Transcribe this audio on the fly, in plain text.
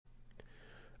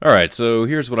Alright, so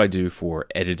here's what I do for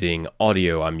editing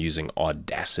audio. I'm using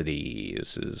Audacity.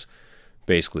 This is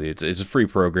basically, it's a free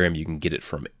program. You can get it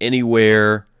from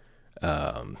anywhere.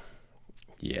 Um,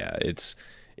 yeah, it's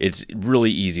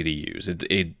really easy to use.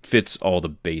 It fits all the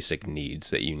basic needs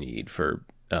that you need for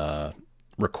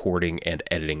recording and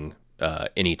editing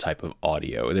any type of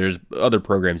audio. There's other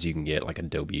programs you can get, like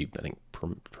Adobe, I think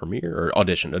Premiere or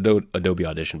Audition, Adobe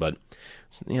Audition, but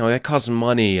that costs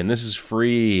money, and this is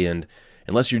free. And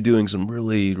unless you're doing some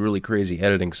really crazy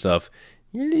editing stuff,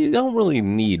 you don't really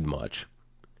need much.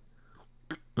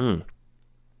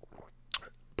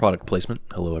 Product placement.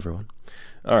 Hello, everyone.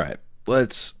 All right,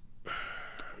 let's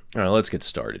get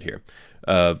started here.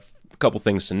 A couple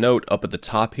things to note. Up at the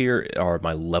top here are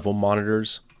my level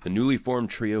monitors. The newly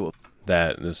formed trio,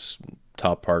 this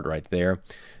top part right there,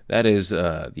 that is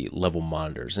the level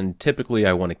monitors. And typically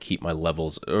I want to keep my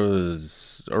levels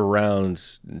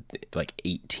around like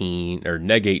 18 or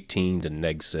neg 18 to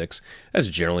neg 6. That's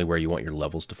generally where you want your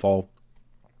levels to fall.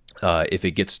 If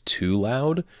it gets too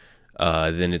loud,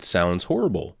 then it sounds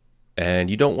horrible. And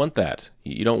you don't want that.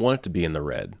 You don't want it to be in the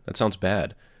red. That sounds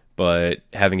bad. But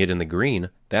having it in the green,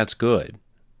 that's good.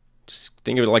 Just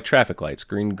think of it like traffic lights.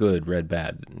 Green, good. Red,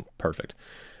 bad. Perfect.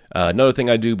 Another thing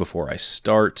I do before I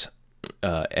start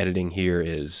editing here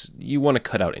is you want to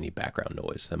cut out any background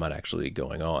noise that might actually be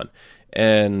going on.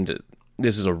 And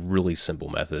this is a really simple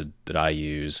method that I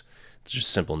use. It's just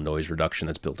simple noise reduction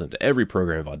that's built into every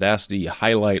program of Audacity. You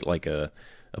highlight like a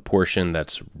portion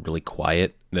that's really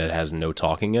quiet, that has no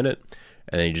talking in it,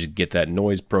 and then you just get that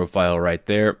noise profile right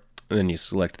there, and then you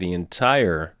select the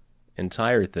entire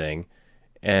thing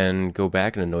and go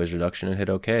back into noise reduction and hit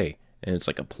OK. And it's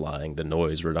like applying the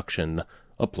noise reduction,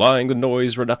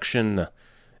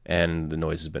 and the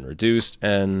noise has been reduced.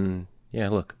 And yeah,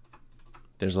 look,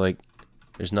 there's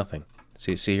nothing.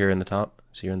 See here in the top?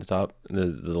 See here in the top, the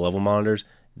level monitors?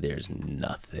 There's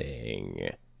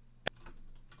nothing.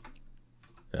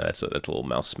 That's a little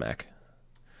mouse smack.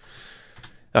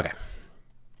 Okay.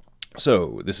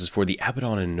 So this is for the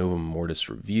Abaddon and Nova Mortis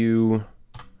review.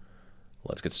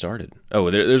 Let's get started. Oh,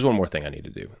 there's one more thing I need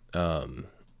to do.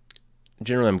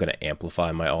 Generally, I'm going to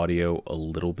amplify my audio a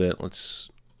little bit. Are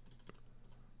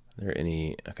there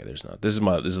any? Okay, there's not. This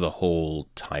is the whole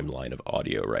timeline of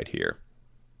audio right here.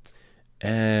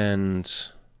 And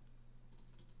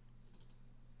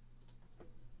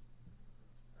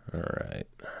all right,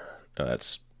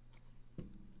 that's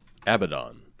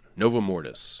Abaddon, Nova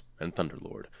Mortis, and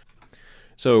Thunderlord.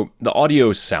 So the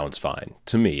audio sounds fine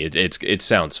to me. It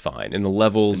sounds fine. In the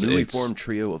levels, the newly formed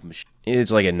trio of machines.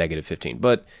 It's like a negative 15,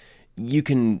 but you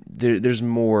can there's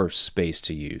more space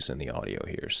to use in the audio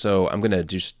here. So I'm gonna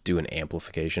just do an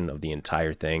amplification of the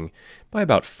entire thing by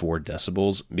about 4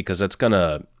 decibels, because that's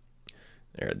gonna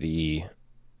the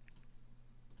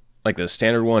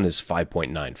standard one is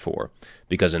 5.94,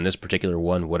 because in this particular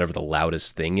one, whatever the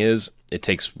loudest thing is, it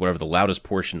takes whatever the loudest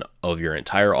portion of your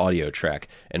entire audio track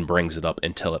and brings it up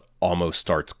until it almost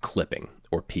starts clipping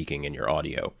or peaking in your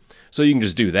audio. So you can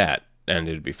just do that and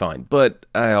it'd be fine. But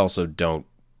I also don't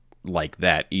like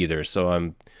that either, so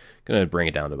I'm gonna bring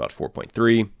it down to about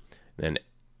 4.3. Then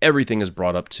everything is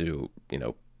brought up to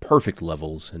perfect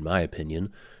levels in my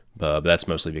opinion, but that's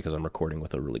mostly because I'm recording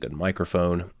with a really good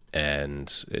microphone,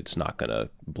 and it's not gonna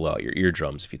blow out your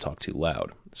eardrums if you talk too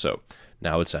loud. So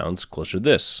now it sounds closer to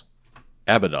this.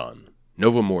 Abaddon,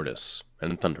 Nova Mortis,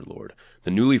 and Thunderlord.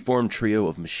 The newly formed trio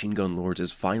of machine gun lords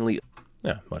is finally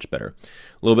much better.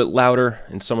 A little bit louder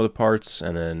in some of the parts,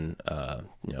 and then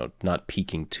not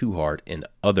peaking too hard in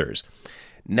others.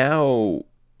 Now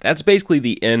that's basically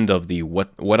the end of the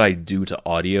what I do to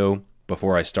audio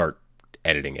before I start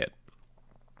editing it.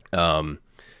 And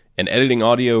editing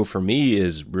audio for me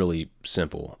is really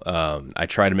simple. I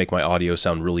try to make my audio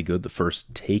sound really good the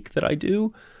first take that I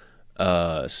do,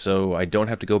 so I don't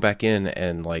have to go back in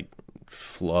and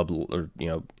flub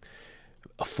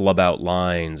out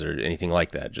lines or anything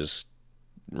like that. Just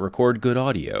record good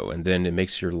audio, and then it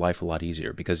makes your life a lot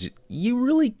easier, because you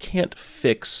really can't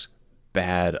fix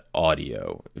bad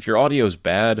audio. If your audio is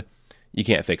bad, you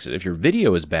can't fix it. If your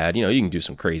video is bad, you can do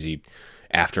some crazy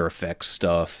After Effects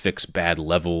stuff, fix bad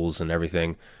levels and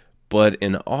everything. But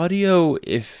in audio,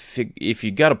 if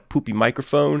you got a poopy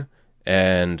microphone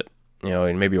and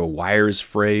and maybe a wire is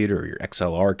frayed, or your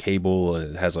XLR cable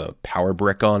has a power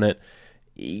brick on it,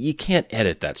 you can't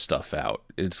edit that stuff out.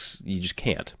 You just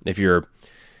can't. If you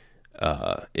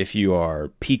are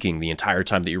peaking the entire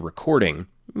time that you're recording,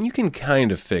 you can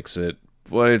kind of fix it,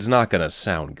 but it's not going to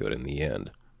sound good in the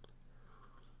end.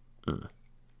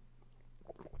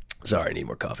 Sorry, I need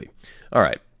more coffee. All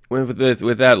right, with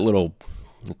that little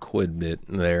quite a bit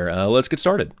there. Let's get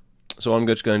started. So I'm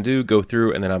just going to go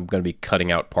through, and then I'm going to be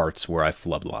cutting out parts where I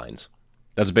flub lines.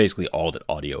 That's basically all that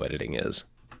audio editing is.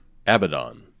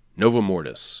 Abaddon, Nova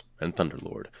Mortis, and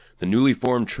Thunderlord. The newly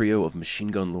formed trio of machine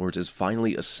gun lords is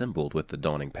finally assembled with the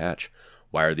dawning patch.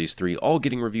 Why are these three all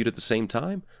getting reviewed at the same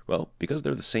time? Well, because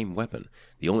they're the same weapon.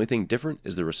 The only thing different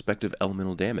is their respective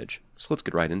elemental damage. So let's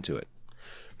get right into it.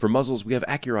 For muzzles, we have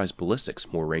accurized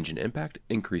ballistics, more range and impact,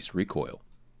 increased recoil.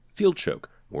 Field choke,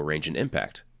 more range and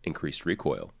impact, increased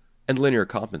recoil. And linear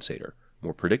compensator,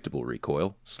 more predictable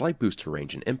recoil, slight boost to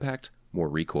range and impact, more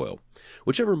recoil.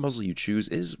 Whichever muzzle you choose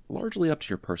is largely up to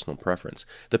your personal preference.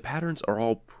 The patterns are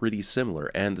all pretty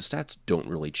similar, and the stats don't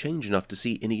really change enough to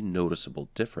see any noticeable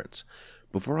difference.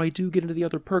 Before I do get into the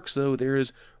other perks, though, there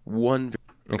is one...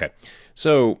 Okay,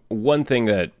 so one thing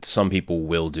that some people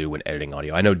will do when editing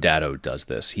audio, I know Dado does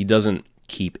this, he doesn't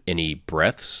keep any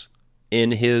breaths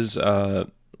in his, so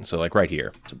like right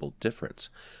here, it's a little difference.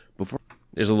 Before,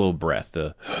 there's a little breath,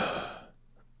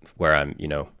 where I'm,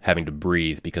 having to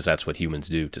breathe because that's what humans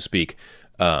do to speak.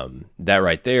 That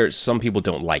right there, some people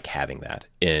don't like having that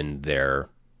in their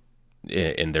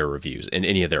reviews, in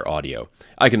any of their audio.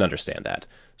 I can understand that.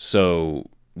 So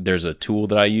there's a tool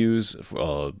that I use,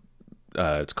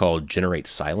 it's called Generate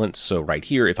Silence. So right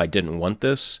here, if I didn't want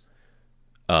this,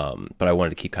 but I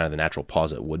wanted to keep kind of the natural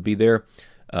pause that would be there,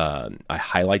 I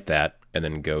highlight that and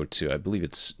then go to, I believe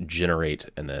it's Generate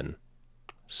and then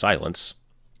Silence,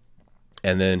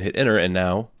 and then hit enter, and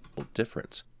now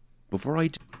difference. Before I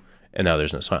do, and now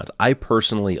there's no silence. I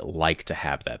personally like to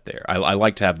have that there. I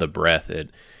like to have the breath.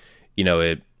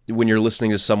 When you're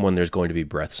listening to someone, there's going to be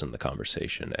breaths in the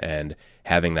conversation, and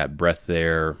having that breath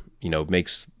there,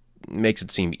 makes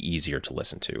it seem easier to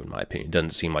listen to, in my opinion. It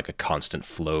doesn't seem like a constant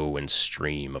flow and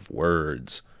stream of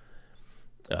words.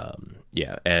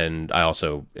 Yeah, and I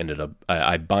also ended up,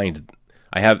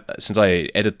 since I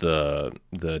edit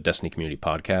the Destiny Community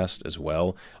podcast as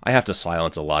well, I have to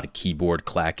silence a lot of keyboard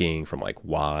clacking from like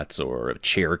Watts, or a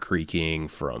chair creaking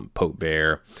from Pope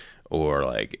Bear, or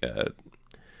like,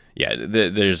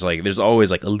 there's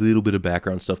always like a little bit of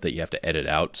background stuff that you have to edit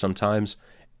out sometimes,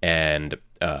 and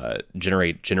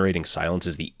generating silence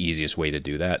is the easiest way to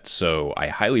do that. So I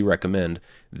highly recommend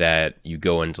that you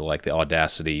go into like the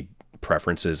Audacity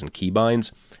preferences and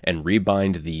keybinds and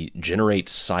rebind the Generate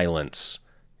Silence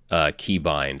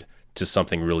keybind to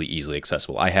something really easily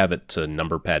accessible. I have it to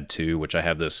numberpad 2, which I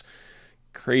have this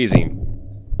crazy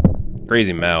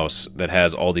mouse that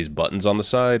has all these buttons on the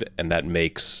side, and that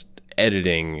makes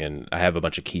editing, and I have a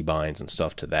bunch of keybinds and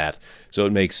stuff to that, so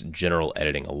it makes general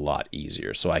editing a lot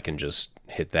easier. So I can just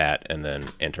hit that and then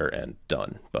enter and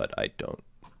done, but I don't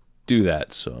do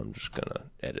that, so I'm just gonna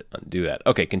undo that.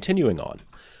 Okay, continuing on.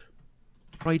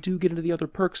 Before I do get into the other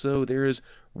perks, though, there is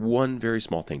one very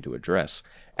small thing to address.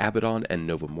 Abaddon and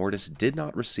Nova Mortis did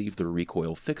not receive the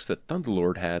recoil fix that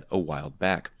Thunderlord had a while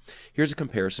back. Here's a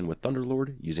comparison with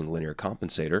Thunderlord using linear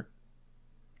compensator,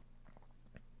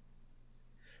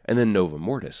 and then Nova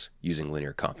Mortis using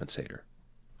linear compensator.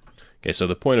 Okay, so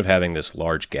the point of having this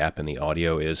large gap in the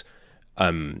audio is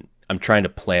I'm trying to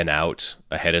plan out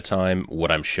ahead of time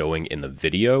what I'm showing in the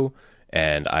video,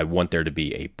 and I want there to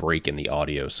be a break in the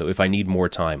audio. So if I need more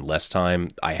time, less time,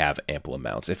 I have ample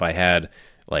amounts. If I had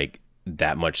like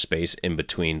that much space in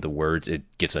between the words, it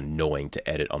gets annoying to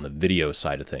edit on the video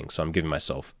side of things. So I'm giving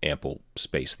myself ample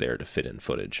space there to fit in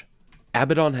footage.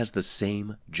 Abaddon has the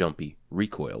same jumpy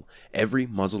recoil. Every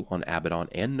muzzle on Abaddon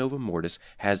and Nova Mortis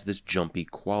has this jumpy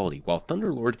quality, while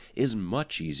Thunderlord is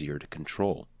much easier to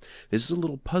control. This is a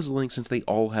little puzzling since they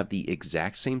all have the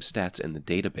exact same stats in the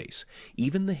database.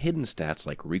 Even the hidden stats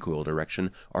like recoil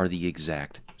direction are the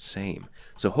exact same.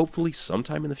 So hopefully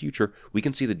sometime in the future we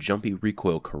can see the jumpy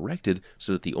recoil corrected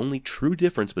so that the only true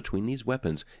difference between these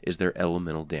weapons is their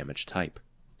elemental damage type.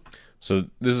 So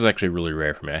this is actually really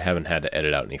rare for me. I haven't had to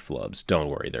edit out any flubs. Don't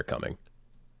worry, they're coming.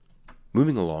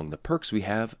 Moving along, the perks we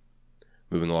have.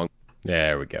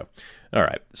 There we go. All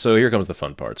right, so here comes the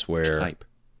fun parts where... Type.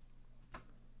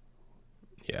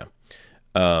 Yeah.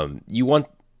 You want,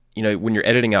 when you're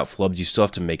editing out flubs, you still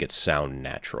have to make it sound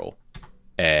natural.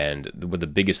 And the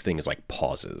biggest thing is like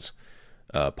pauses.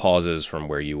 Pauses from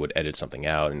where you would edit something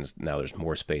out, and now there's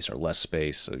more space or less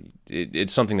space. So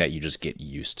it's something that you just get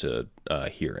used to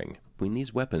hearing. Between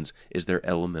these weapons is their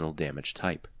elemental damage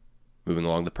type. Moving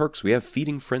along the perks, we have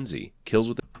Feeding Frenzy. Kills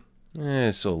with...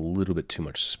 it's a little bit too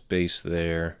much space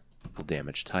there.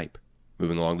 Damage type.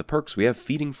 Moving along the perks, we have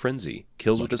Feeding Frenzy.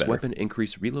 Kills with this weapon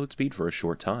increase reload speed for a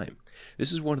short time.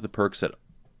 This is one of the perks that...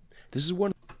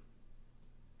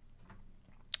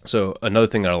 So another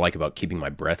thing that I like about keeping my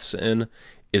breaths in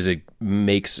is it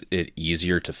makes it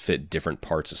easier to fit different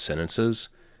parts of sentences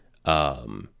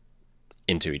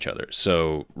into each other.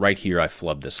 So right here, I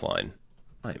flubbed this line.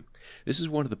 This is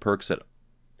one of the perks that,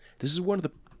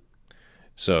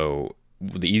 so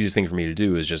the easiest thing for me to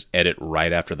do is just edit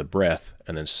right after the breath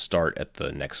and then start at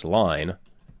the next line.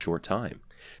 Short time.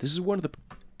 This is one of the,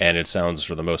 and it sounds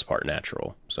for the most part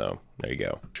natural. So there you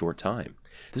go. Short time.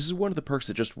 This is one of the perks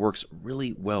that just works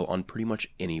really well on pretty much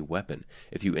any weapon.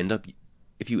 If you end up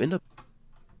using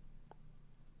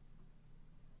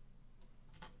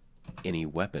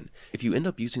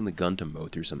the gun to mow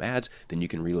through some ads, then you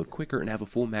can reload quicker and have a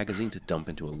full magazine to dump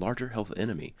into a larger health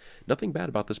enemy. Nothing bad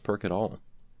about this perk at all.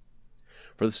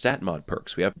 For the stat mod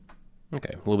perks, we have,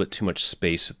 okay, a little bit too much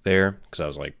space there because I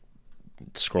was like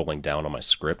scrolling down on my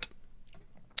script.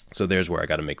 So there's where I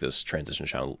got to make this transition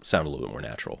sound a little bit more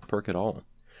natural. Perk at all.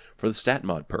 For the stat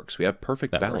mod perks, we have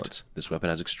perfect balance. This weapon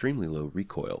has extremely low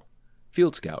recoil.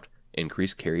 Field Scout,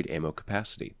 increased carried ammo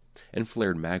capacity. And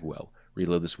flared magwell,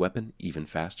 reload this weapon even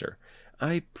faster.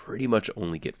 I pretty much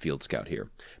only get Field Scout here.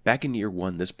 Back in year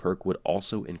 1, this perk would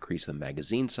also increase the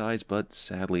magazine size, but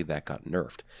sadly that got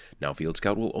nerfed. Now Field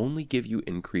Scout will only give you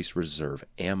increased reserve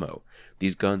ammo.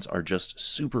 These guns are just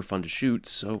super fun to shoot,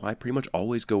 so I pretty much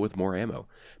always go with more ammo.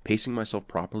 Pacing myself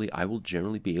properly, I will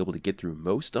generally be able to get through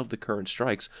most of the current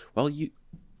strikes while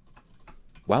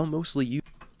mostly use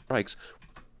strikes.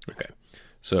 Okay.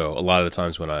 So a lot of the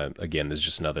times when again, this is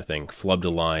just another thing, flubbed a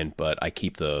line, but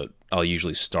I'll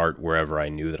usually start wherever I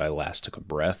knew that I last took a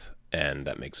breath, and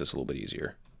that makes this a little bit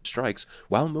easier. Strikes,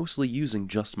 while mostly using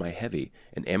just my heavy,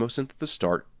 an ammo synth at the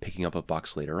start, picking up a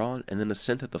box later on, and then a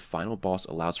synth at the final boss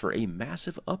allows for a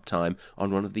massive uptime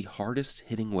on one of the hardest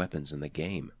hitting weapons in the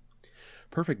game.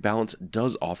 Perfect Balance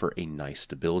does offer a nice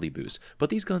stability boost, but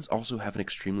these guns also have an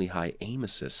extremely high aim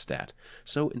assist stat,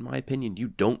 so in my opinion you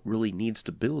don't really need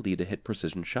stability to hit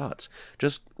precision shots.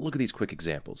 Just look at these quick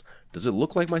examples. Does it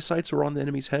look like my sights are on the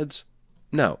enemy's heads?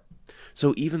 No.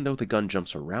 So even though the gun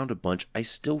jumps around a bunch, I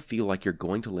still feel like you're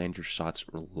going to land your shots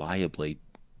reliably.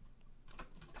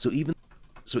 There we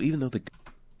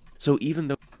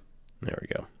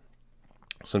go.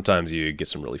 Sometimes you get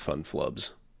some really fun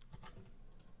flubs.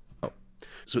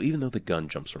 So even though the gun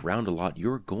jumps around a lot,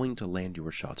 you're going to land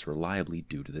your shots reliably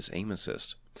due to this aim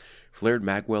assist. Flared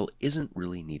magwell isn't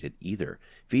really needed either.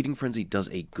 Feeding Frenzy does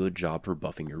a good job for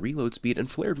buffing your reload speed,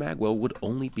 and flared magwell would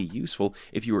only be useful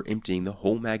if you were emptying the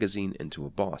whole magazine into a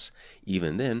boss.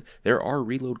 Even then, there are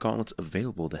reload gauntlets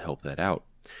available to help that out.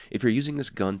 If you're using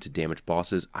this gun to damage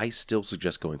bosses, I still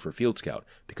suggest going for Field Scout,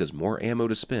 because more ammo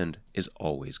to spend is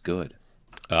always good.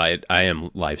 I am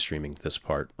live streaming this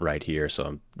part right here,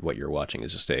 so what you're watching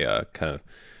is just a kind of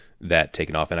that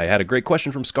taken off. And I had a great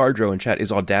question from Scardro in chat.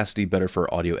 Is Audacity better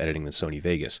for audio editing than Sony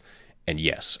Vegas? And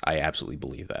yes, I absolutely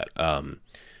believe that.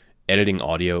 Editing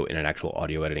audio in an actual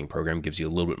audio editing program gives you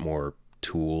a little bit more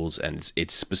tools, and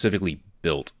it's specifically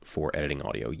built for editing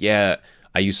audio. Yeah,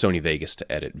 I use Sony Vegas to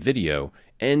edit video,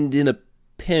 and in a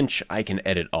pinch, I can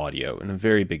edit audio. In a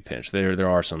very big pinch. There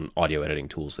are some audio editing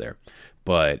tools there.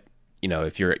 But you know,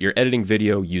 if you're editing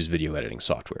video, use video editing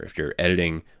software. If you're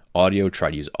editing audio,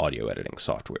 try to use audio editing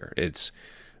software. It's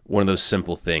one of those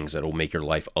simple things that will make your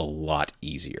life a lot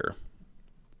easier.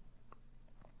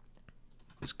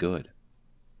 It's good.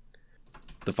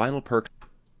 The final perk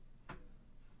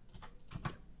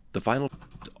is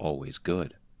always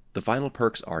good. The final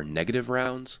perks are negative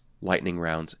rounds, lightning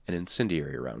rounds, and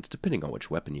incendiary rounds, depending on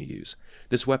which weapon you use.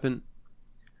 The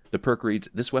perk reads,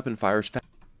 this weapon fires fast.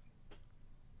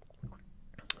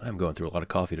 I'm going through a lot of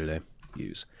coffee today.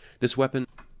 Which weapon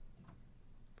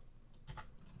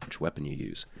you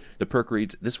use. The perk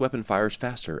reads, this weapon fires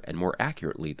faster and more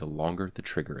accurately the longer the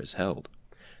trigger is held.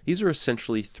 These are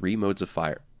essentially 3 modes of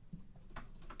fire.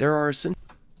 So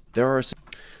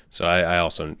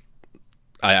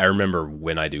I remember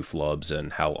when I do flubs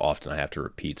and how often I have to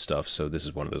repeat stuff, so this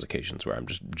is one of those occasions where I'm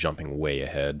just jumping way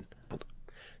ahead.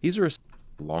 These are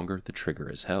longer the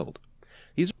trigger is held.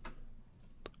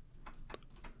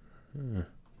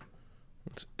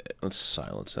 Let's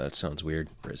silence that. It sounds weird.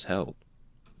 Is held.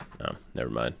 Oh, never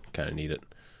mind. Kind of need it.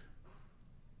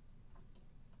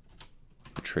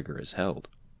 The trigger is held.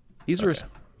 These are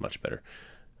much better.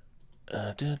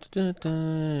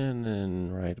 And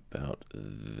then right about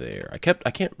there. I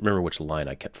can't remember which line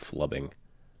I kept flubbing.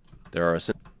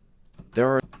 Is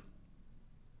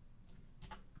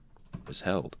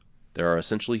held. There are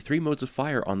essentially 3 modes of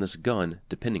fire on this gun,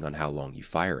 depending on how long you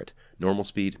fire it. Normal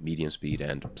speed, medium speed,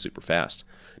 and super fast.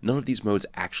 None of these modes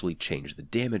actually change the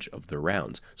damage of the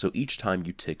rounds, so each time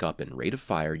you tick up in rate of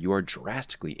fire, you are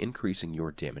drastically increasing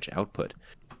your damage output.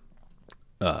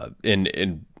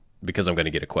 And because I'm going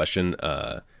to get a question,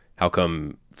 how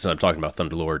come, so I'm talking about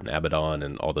Thunderlord and Abaddon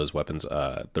and all those weapons,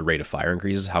 the rate of fire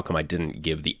increases, how come I didn't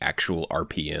give the actual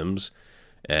RPMs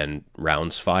and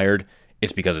rounds fired?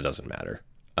 It's because it doesn't matter.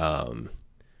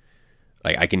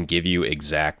 I can give you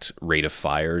exact rate of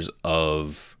fires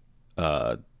of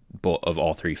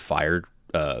all three fired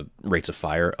rates of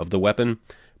fire of the weapon,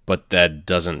 but that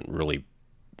doesn't really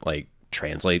like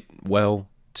translate well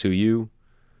to you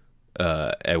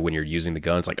when you're using the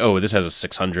gun. It's like, oh, this has a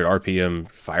 600 RPM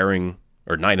firing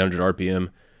or 900 RPM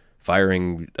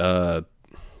firing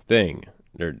thing.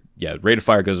 Or yeah, rate of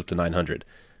fire goes up to 900.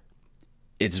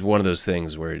 It's one of those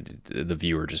things where the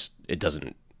viewer just, it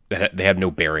doesn't, they have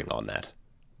no bearing on that.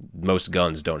 Most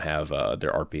guns don't have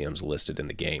their RPMs listed in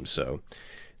the game, so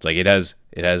it's like it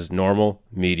has normal,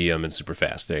 medium, and super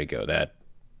fast. There you go. That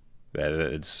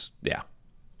it's, yeah.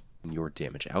 Your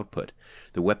damage output.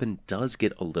 The weapon does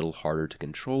get a little harder to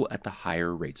control at the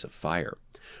higher rates of fire.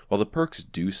 While the perks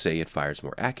do say it fires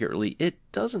more accurately, it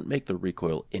doesn't make the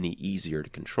recoil any easier to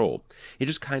control. It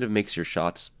just kind of makes your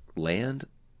shots land,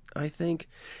 I think.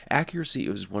 Accuracy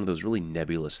is one of those really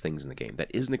nebulous things in the game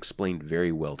that isn't explained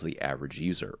very well to the average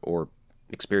user, or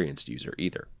experienced user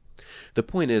either. The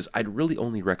point is, I'd really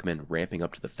only recommend ramping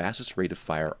up to the fastest rate of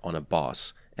fire on a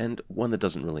boss, and one that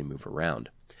doesn't really move around.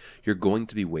 You're going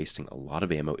to be wasting a lot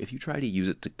of ammo if you try to use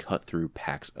it to cut through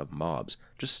packs of mobs.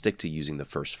 Just stick to using the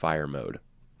first fire mode.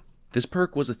 This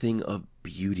perk was a thing of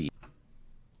beauty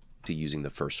to using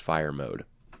the first fire mode.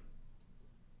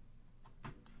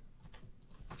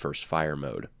 First fire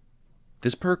mode.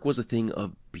 This perk was a thing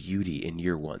of beauty in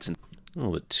year one. A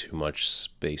little bit too much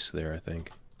space there, I think.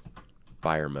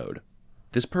 Fire mode.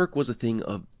 This perk was a thing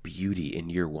of beauty in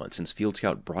year one, since Field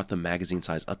Scout brought the magazine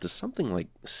size up to something like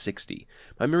 60.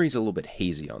 My memory's a little bit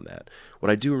hazy on that. What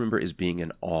I do remember is being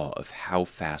in awe of how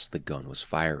fast the gun was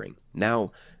firing.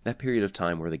 Now, that period of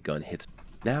time where the gun hits...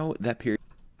 Now, that period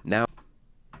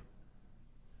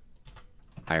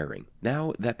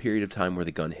of time where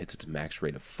the gun hits its max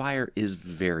rate of fire is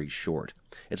very short.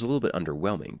 It's a little bit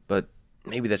underwhelming, but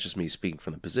maybe that's just me speaking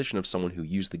from the position of someone who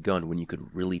used the gun when you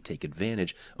could really take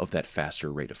advantage of that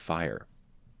faster rate of fire.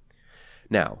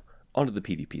 Now, onto the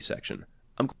PvP section.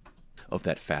 Of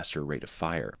that faster rate of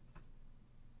fire.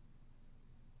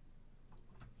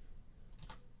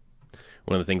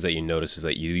 One of the things that you notice is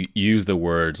that you use the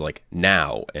words like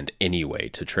now and anyway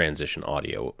to transition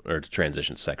audio, or to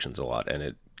transition sections a lot, and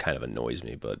it kind of annoys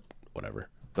me, but whatever.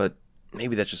 But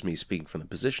maybe that's just me speaking from the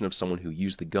position of someone who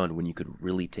used the gun when you could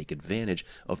really take advantage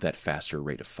of that faster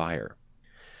rate of fire.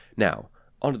 Now,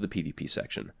 onto the PvP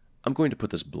section. I'm going to put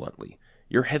this bluntly.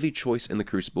 Your heavy choice in the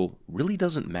Crucible really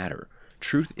doesn't matter.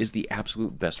 Truth is the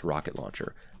absolute best rocket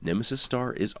launcher. Nemesis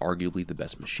Star is arguably the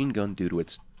best machine gun due to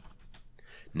its...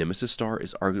 Nemesis Star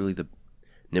is arguably the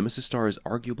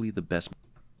best...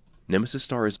 Nemesis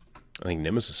Star is... I think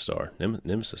Nemesis Star.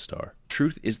 Nemesis Star.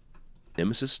 Truth is...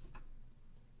 Nemesis...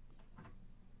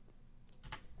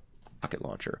 rocket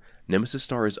launcher. Nemesis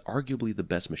Star is arguably the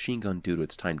best machine gun due to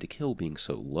its time to kill being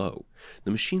so low.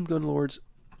 The machine gun lords...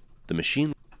 The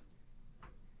machine...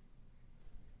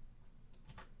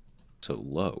 so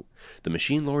low. The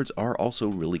Machine Lords are also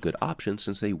really good options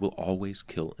since they will always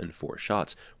kill in 4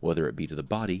 shots, whether it be to the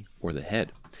body or the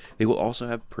head. They will also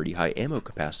have pretty high ammo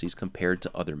capacities compared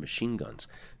to other machine guns.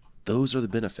 Those are the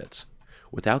benefits.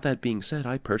 Without that being said,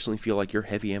 I personally feel like your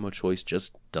heavy ammo choice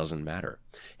just doesn't matter.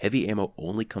 Heavy ammo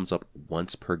only comes up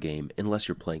once per game unless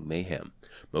you're playing Mayhem.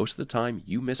 Most of the time,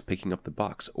 you miss picking up the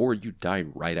box, or you die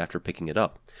right after picking it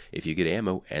up. If you get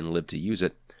ammo and live to use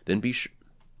it, then be sure...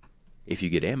 If you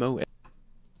get ammo...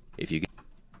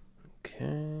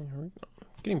 Okay,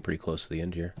 getting pretty close to the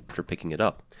end here. After picking it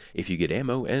up, if you get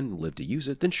ammo and live to use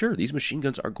it, then sure, these machine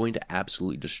guns are going to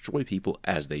absolutely destroy people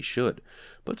as they should.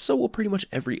 But so will pretty much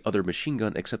every other machine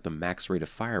gun except the max rate of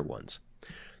fire ones.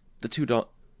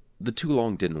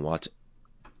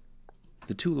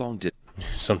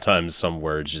 Sometimes some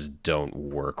words just don't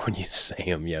work when you say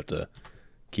them. You have to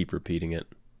keep repeating it.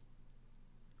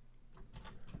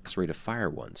 Max rate of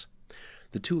fire ones.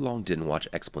 The too long didn't watch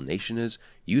explanation is,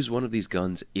 use one of these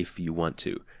guns if you want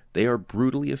to. They are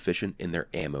brutally efficient in their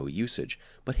ammo usage,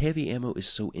 but heavy ammo is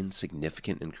so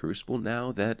insignificant in Crucible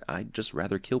now that I'd just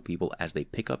rather kill people as they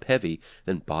pick up heavy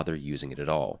than bother using it at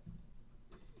all.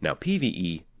 Now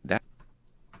PvE,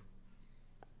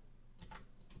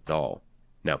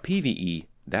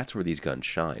 that's where these guns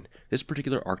shine. This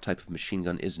particular archetype of machine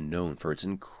gun is known for its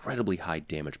incredibly high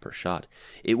damage per shot.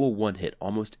 It will one-hit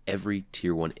almost every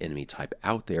tier 1 enemy type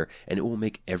out there, and it will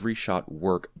make every shot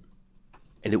work.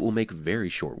 And it will make very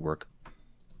short work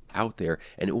out there,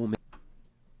 and it will make...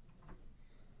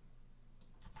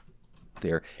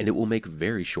 there, and it will make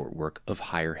very short work of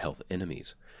higher health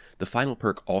enemies. The final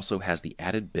perk also has the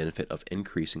added benefit of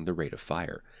increasing the rate of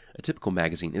fire. A typical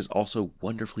magazine is also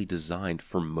wonderfully designed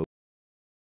for most.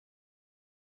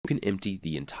 You can empty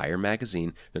the entire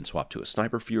magazine, then swap to a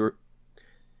sniper for your...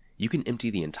 You can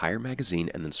empty the entire magazine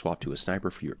and then swap to a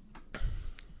sniper for your...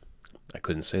 I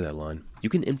couldn't say that line. You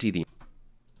can empty the...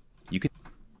 You can...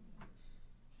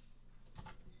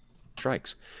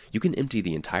 Strikes. You can empty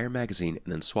the entire magazine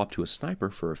and then swap to a sniper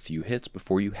for a few hits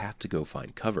before you have to go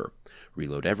find cover.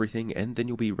 Reload everything, and then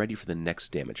you'll be ready for the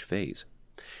next damage phase.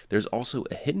 There's also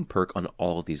a hidden perk on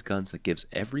all of these guns that gives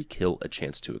every kill a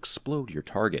chance to explode your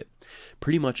target.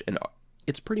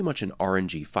 It's pretty much an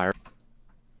RNG fire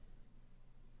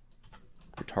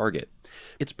target.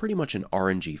 It's pretty much an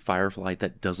RNG firefly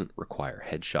that doesn't require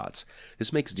headshots.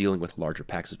 This makes dealing with larger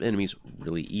packs of enemies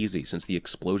really easy since the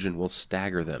explosion will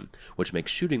stagger them, which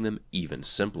makes shooting them even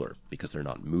simpler because they're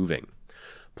not moving.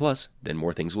 Plus, then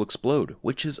more things will explode,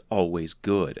 which is always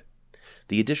good.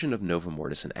 The addition of Nova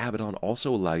Mortis and Abaddon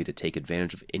also allow you to take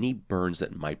advantage of any burns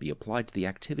that might be applied to the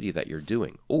activity that you're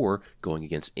doing, or going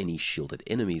against any shielded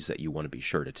enemies that you want to be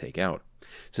sure to take out.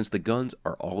 Since the guns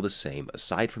are all the same,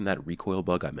 aside from that recoil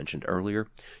bug I mentioned earlier,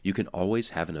 you can always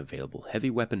have an available heavy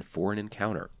weapon for an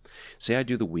encounter. Say I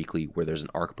do the weekly where there's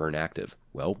an arc burn active.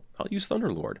 Well, I'll use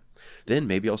Thunderlord. Then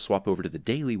maybe I'll swap over to the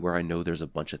daily where I know there's a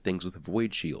bunch of things with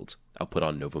void shields. I'll put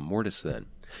on Nova Mortis then.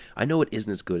 I know it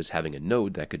isn't as good as having a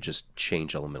node that could just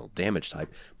change elemental damage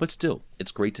type, but still,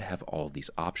 it's great to have all of these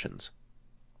options.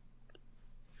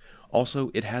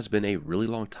 Also, it has been a really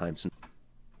long time since...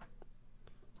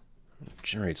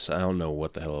 Generates, I don't know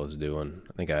what the hell I was doing.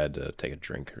 I think I had to take a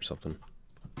drink or something.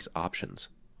 These options.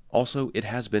 Also, it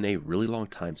has been a really long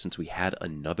time since we had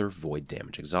another void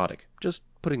damage exotic. Just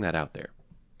putting that out there.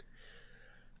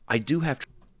 I do have...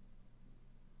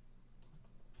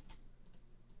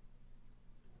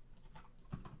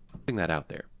 Putting that out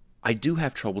there. I do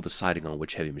have trouble deciding on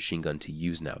which heavy machine gun to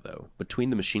use now, though.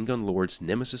 Between the Machine Gun Lords,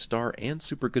 Nemesis Star, and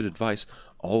Super Good Advice,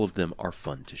 all of them are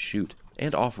fun to shoot,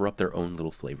 and offer up their own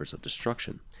little flavors of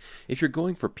destruction. If you're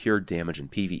going for pure damage in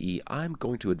PvE, I'm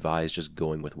going to advise just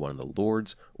going with one of the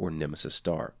Lords or Nemesis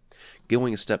Star.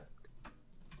 Going a step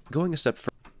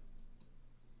further,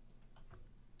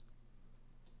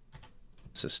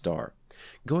 Nemesis Star.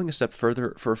 Going a step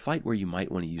further, for a fight where you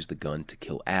might want to use the gun to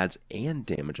kill adds and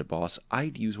damage a boss,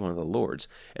 I'd use one of the Lords,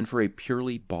 and for a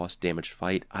purely boss damage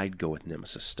fight, I'd go with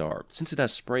Nemesis Star, since it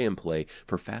has spray and play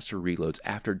for faster reloads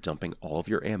after dumping all of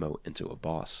your ammo into a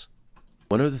boss.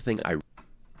 One other thing I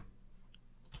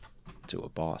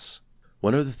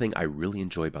really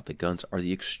enjoy about the guns are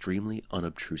the extremely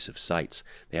unobtrusive sights.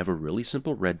 They have a really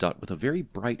simple red dot with a very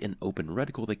bright and open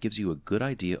reticle that gives you a good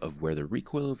idea of where the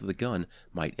recoil of the gun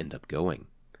might end up going.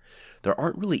 There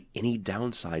aren't really any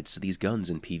downsides to these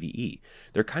guns in PvE.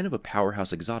 They're kind of a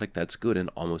powerhouse exotic that's good in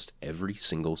almost every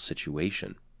single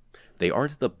situation. They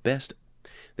aren't the best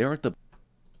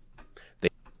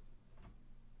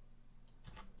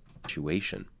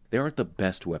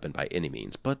weapon by any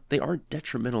means, but they aren't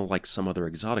detrimental like some other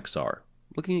exotics are.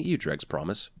 Looking at you, Dreg's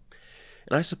Promise.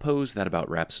 And I suppose that about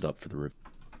wraps it up for the review.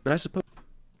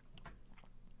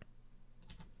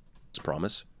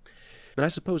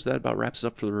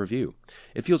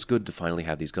 It feels good to finally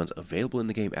have these guns available in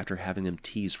the game after having them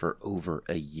teased for over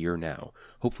a year now.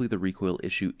 Hopefully the recoil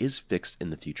issue is fixed in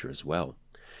the future as well.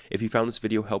 If you found this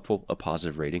video helpful, a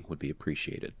positive rating would be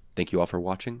appreciated. Thank you all for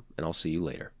watching, and I'll see you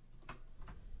later.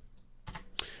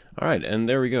 Alright, and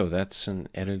there we go. That's an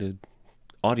edited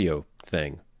audio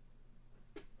thing.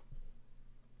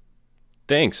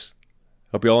 Thanks.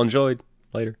 Hope you all enjoyed.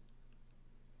 Later.